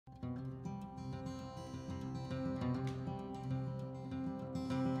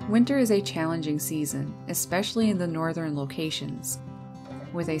Winter is a challenging season, especially in the northern locations,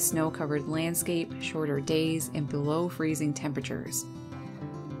 with a snow-covered landscape, shorter days, and below freezing temperatures.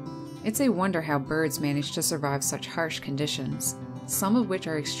 It's a wonder how birds manage to survive such harsh conditions, some of which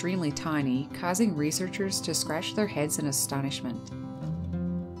are extremely tiny, causing researchers to scratch their heads in astonishment.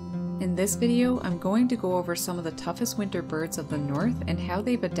 In this video, I'm going to go over some of the toughest winter birds of the north and how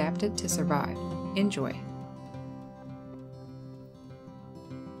they've adapted to survive. Enjoy!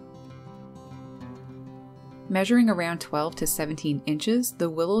 Measuring around 12 to 17 inches, the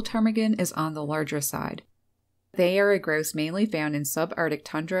Willow Ptarmigan is on the larger side. They are a grouse mainly found in subarctic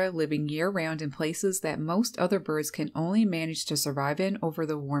tundra, living year-round in places that most other birds can only manage to survive in over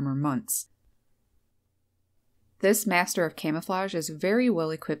the warmer months. This master of camouflage is very well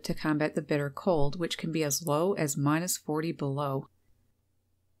equipped to combat the bitter cold, which can be as low as -40 below.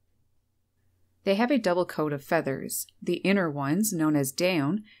 They have a double coat of feathers. The inner ones, known as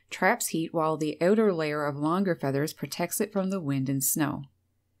down, traps heat while the outer layer of longer feathers protects it from the wind and snow.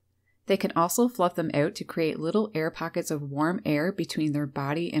 They can also fluff them out to create little air pockets of warm air between their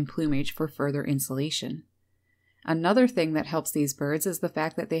body and plumage for further insulation. Another thing that helps these birds is the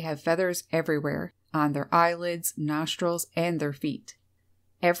fact that they have feathers everywhere, on their eyelids, nostrils, and their feet.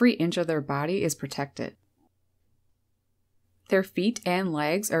 Every inch of their body is protected. Their feet and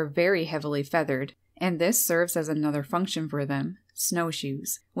legs are very heavily feathered, and this serves as another function for them,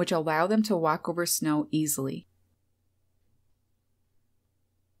 snowshoes, which allow them to walk over snow easily.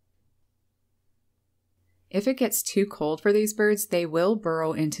 If it gets too cold for these birds, they will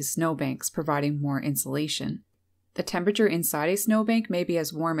burrow into snowbanks, providing more insulation. The temperature inside a snowbank may be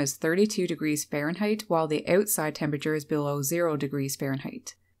as warm as 32 degrees Fahrenheit, while the outside temperature is below 0 degrees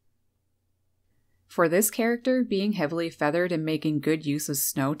Fahrenheit. For this character, being heavily feathered and making good use of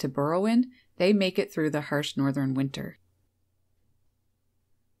snow to burrow in, they make it through the harsh northern winter.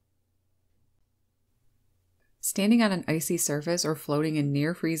 Standing on an icy surface or floating in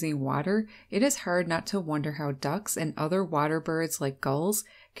near-freezing water, it is hard not to wonder how ducks and other water birds like gulls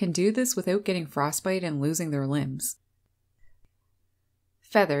can do this without getting frostbite and losing their limbs.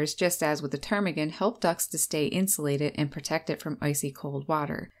 Feathers, just as with the ptarmigan, help ducks to stay insulated and protected from icy cold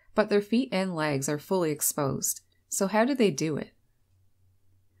water, but their feet and legs are fully exposed. So how do they do it?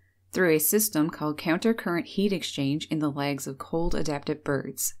 Through a system called countercurrent heat exchange in the legs of cold-adapted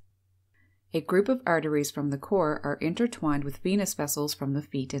birds. A group of arteries from the core are intertwined with venous vessels from the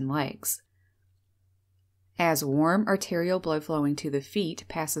feet and legs. As warm arterial blood flowing to the feet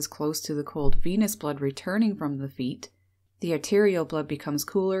passes close to the cold venous blood returning from the feet, the arterial blood becomes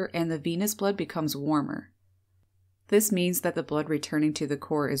cooler and the venous blood becomes warmer. This means that the blood returning to the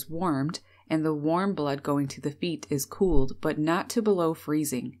core is warmed, and the warm blood going to the feet is cooled, but not to below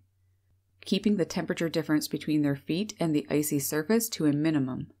freezing, keeping the temperature difference between their feet and the icy surface to a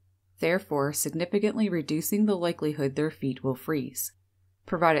minimum, therefore significantly reducing the likelihood their feet will freeze.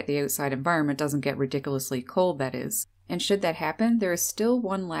 Provided the outside environment doesn't get ridiculously cold, that is. And should that happen, there is still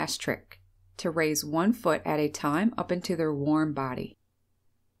one last trick: to raise one foot at a time up into their warm body.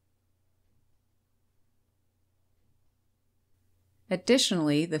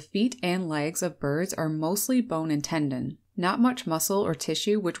 Additionally, the feet and legs of birds are mostly bone and tendon, not much muscle or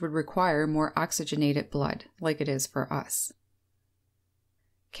tissue, which would require more oxygenated blood, like it is for us.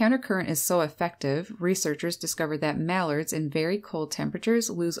 Countercurrent is so effective, researchers discovered that mallards in very cold temperatures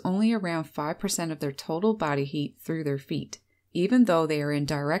lose only around 5% of their total body heat through their feet, even though they are in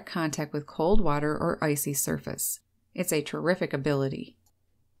direct contact with cold water or icy surface. It's a terrific ability.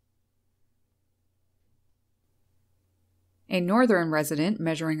 A northern resident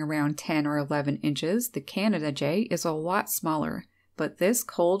measuring around 10 or 11 inches, the Canada jay, is a lot smaller, but this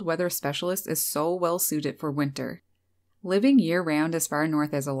cold weather specialist is so well suited for winter. Living year-round as far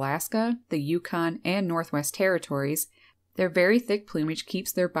north as Alaska, the Yukon, and Northwest Territories, their very thick plumage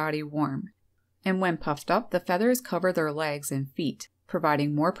keeps their body warm, and when puffed up, the feathers cover their legs and feet,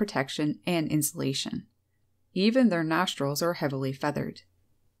 providing more protection and insulation. Even their nostrils are heavily feathered.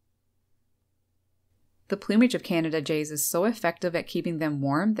 The plumage of Canada jays is so effective at keeping them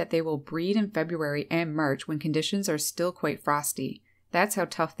warm that they will breed in February and March when conditions are still quite frosty. That's how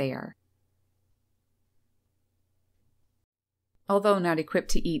tough they are. Although not equipped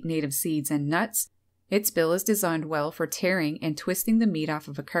to eat native seeds and nuts, its bill is designed well for tearing and twisting the meat off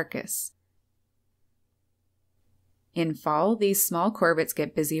of a carcass. In fall, these small corvids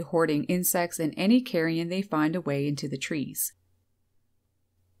get busy hoarding insects and any carrion they find away into the trees.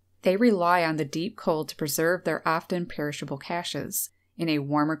 They rely on the deep cold to preserve their often perishable caches. In a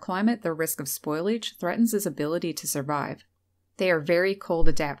warmer climate, the risk of spoilage threatens its ability to survive. They are very cold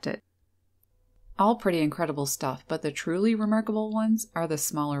adapted. All pretty incredible stuff, but the truly remarkable ones are the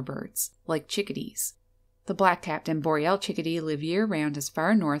smaller birds, like chickadees. The black-capped and boreal chickadee live year-round as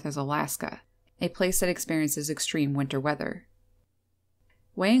far north as Alaska, a place that experiences extreme winter weather.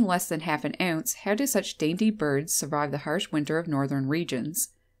 Weighing less than half an ounce, how do such dainty birds survive the harsh winter of northern regions?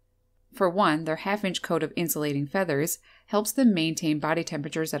 For one, their half-inch coat of insulating feathers helps them maintain body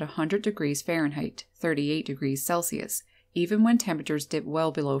temperatures at 100 degrees Fahrenheit, 38 degrees Celsius, even when temperatures dip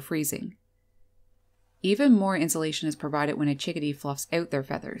well below freezing. Even more insulation is provided when a chickadee fluffs out their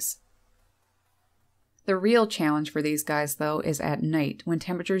feathers. The real challenge for these guys, though, is at night, when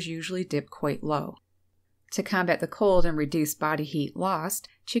temperatures usually dip quite low. To combat the cold and reduce body heat lost,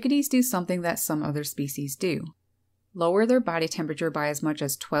 chickadees do something that some other species do: lower their body temperature by as much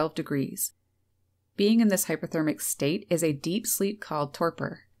as 12 degrees. Being in this hypothermic state is a deep sleep called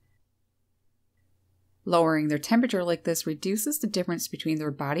torpor. Lowering their temperature like this reduces the difference between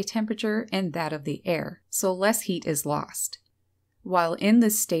their body temperature and that of the air, so less heat is lost. While in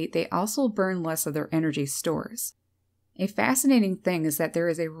this state, they also burn less of their energy stores. A fascinating thing is that there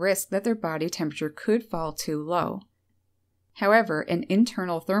is a risk that their body temperature could fall too low. However, an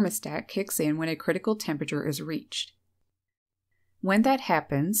internal thermostat kicks in when a critical temperature is reached. When that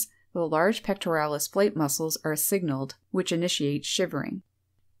happens, the large pectoralis flight muscles are signaled, which initiates shivering.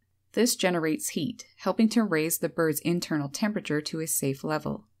 This generates heat, helping to raise the bird's internal temperature to a safe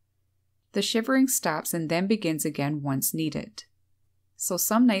level. The shivering stops and then begins again once needed. So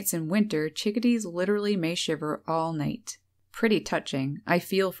some nights in winter, chickadees literally may shiver all night. Pretty touching. I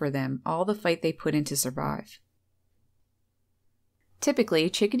feel for them, all the fight they put in to survive. Typically,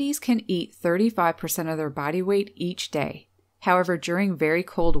 chickadees can eat 35% of their body weight each day. However, during very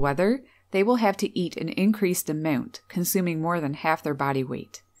cold weather, they will have to eat an increased amount, consuming more than half their body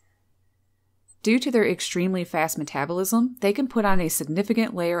weight. Due to their extremely fast metabolism, they can put on a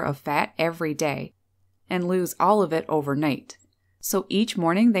significant layer of fat every day and lose all of it overnight. So each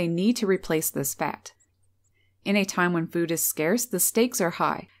morning they need to replace this fat. In a time when food is scarce, the stakes are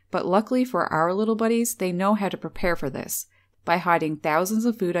high, but luckily for our little buddies, they know how to prepare for this by hiding thousands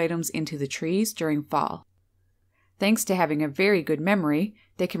of food items into the trees during fall. Thanks to having a very good memory,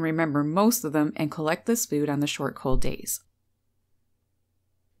 they can remember most of them and collect this food on the short cold days.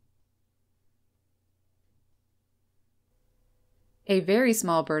 A very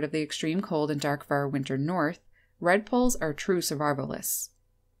small bird of the extreme cold and dark far winter north, redpolls are true survivalists.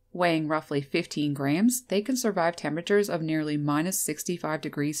 Weighing roughly 15 grams, they can survive temperatures of nearly minus 65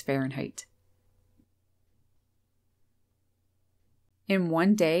 degrees Fahrenheit. In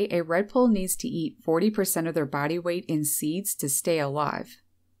one day, a redpoll needs to eat 40% of their body weight in seeds to stay alive.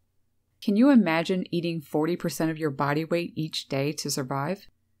 Can you imagine eating 40% of your body weight each day to survive?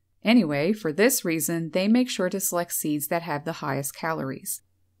 Anyway, for this reason, they make sure to select seeds that have the highest calories.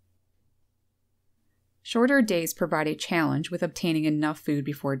 Shorter days provide a challenge with obtaining enough food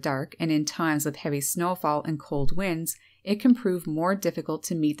before dark, and in times of heavy snowfall and cold winds, it can prove more difficult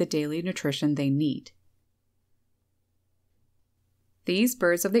to meet the daily nutrition they need. These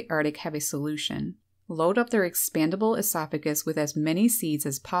birds of the Arctic have a solution. Load up their expandable esophagus with as many seeds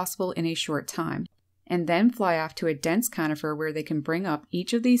as possible in a short time, and then fly off to a dense conifer where they can bring up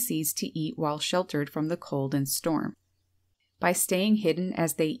each of these seeds to eat while sheltered from the cold and storm. By staying hidden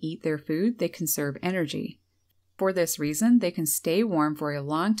as they eat their food, they conserve energy. For this reason, they can stay warm for a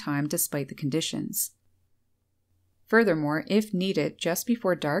long time despite the conditions. Furthermore, if needed, just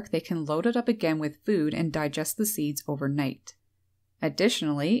before dark, they can load it up again with food and digest the seeds overnight.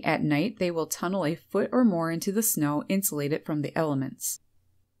 Additionally, at night, they will tunnel a foot or more into the snow insulated from the elements.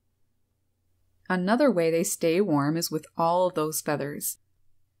 Another way they stay warm is with all of those feathers.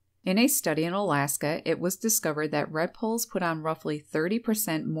 In a study in Alaska, it was discovered that redpolls put on roughly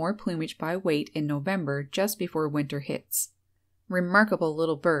 30% more plumage by weight in November just before winter hits. Remarkable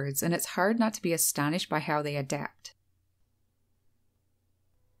little birds, and it's hard not to be astonished by how they adapt.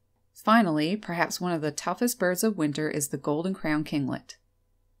 Finally, perhaps one of the toughest birds of winter is the golden-crowned kinglet.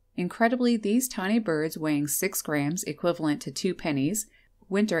 Incredibly, these tiny birds weighing 6 grams, equivalent to 2 pennies,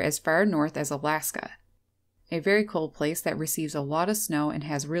 winter as far north as Alaska, a very cold place that receives a lot of snow and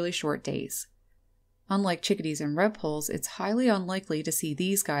has really short days. Unlike chickadees and redpolls, it's highly unlikely to see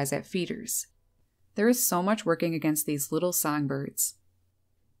these guys at feeders. There is so much working against these little songbirds.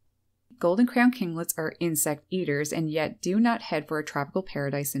 Golden-crowned kinglets are insect eaters and yet do not head for a tropical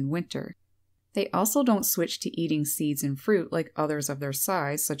paradise in winter. They also don't switch to eating seeds and fruit like others of their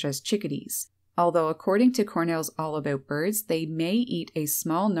size, such as chickadees. Although according to Cornell's All About Birds, they may eat a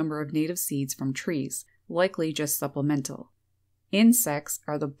small number of native seeds from trees, likely just supplemental. Insects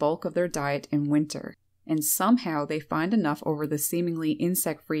are the bulk of their diet in winter. and somehow they find enough over the seemingly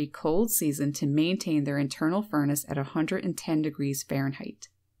insect-free cold season to maintain their internal furnace at 110 degrees Fahrenheit.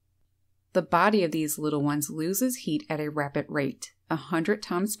 The body of these little ones loses heat at a rapid rate, 100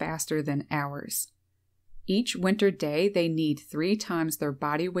 times faster than ours. Each winter day, they need 3 times their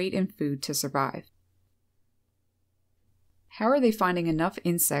body weight in food to survive. How are they finding enough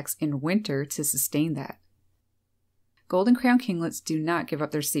insects in winter to sustain that? Golden crown kinglets do not give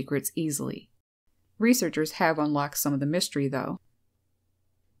up their secrets easily. Researchers have unlocked some of the mystery, though.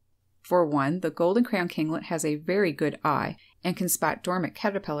 For one, the golden crown kinglet has a very good eye and can spot dormant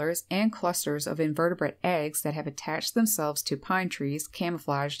caterpillars and clusters of invertebrate eggs that have attached themselves to pine trees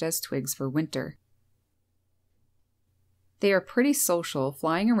camouflaged as twigs for winter. They are pretty social,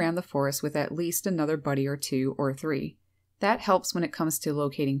 flying around the forest with at least another buddy or 2 or 3. That helps when it comes to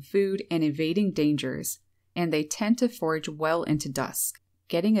locating food and evading dangers, and they tend to forage well into dusk.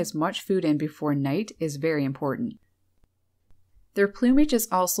 Getting as much food in before night is very important. Their plumage is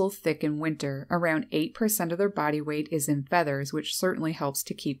also thick in winter. Around 8% of their body weight is in feathers, which certainly helps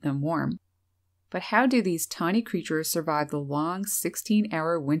to keep them warm. But how do these tiny creatures survive the long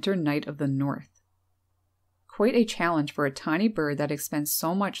 16-hour winter night of the north? Quite a challenge for a tiny bird that expends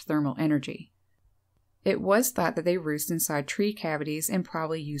so much thermal energy. It was thought that they roost inside tree cavities and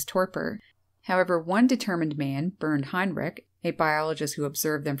probably use torpor. However, one determined man, Bernd Heinrich, a biologist who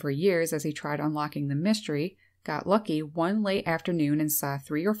observed them for years as he tried unlocking the mystery, got lucky one late afternoon and saw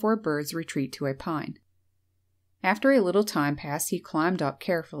 3 or 4 birds retreat to a pine. After a little time passed, he climbed up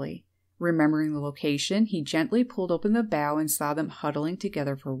carefully. Remembering the location, he gently pulled open the bough and saw them huddling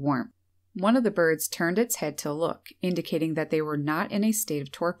together for warmth. One of the birds turned its head to look, indicating that they were not in a state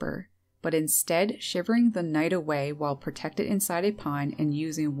of torpor, but instead shivering the night away while protected inside a pine and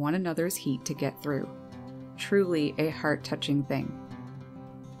using one another's heat to get through. Truly a heart-touching thing.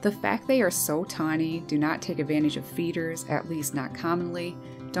 The fact they are so tiny, do not take advantage of feeders, at least not commonly,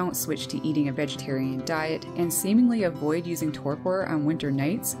 don't switch to eating a vegetarian diet, and seemingly avoid using torpor on winter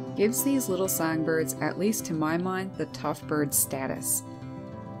nights gives these little songbirds, at least to my mind, the tough bird status.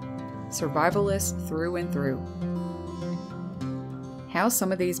 Survivalists through and through. How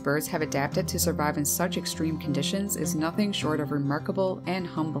some of these birds have adapted to survive in such extreme conditions is nothing short of remarkable and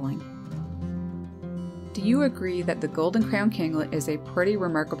humbling. Do you agree that the golden crown kinglet is a pretty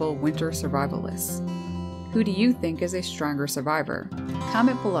remarkable winter survivalist? Who do you think is a stronger survivor?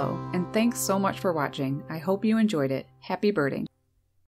 Comment below, and thanks so much for watching. I hope you enjoyed it. Happy birding!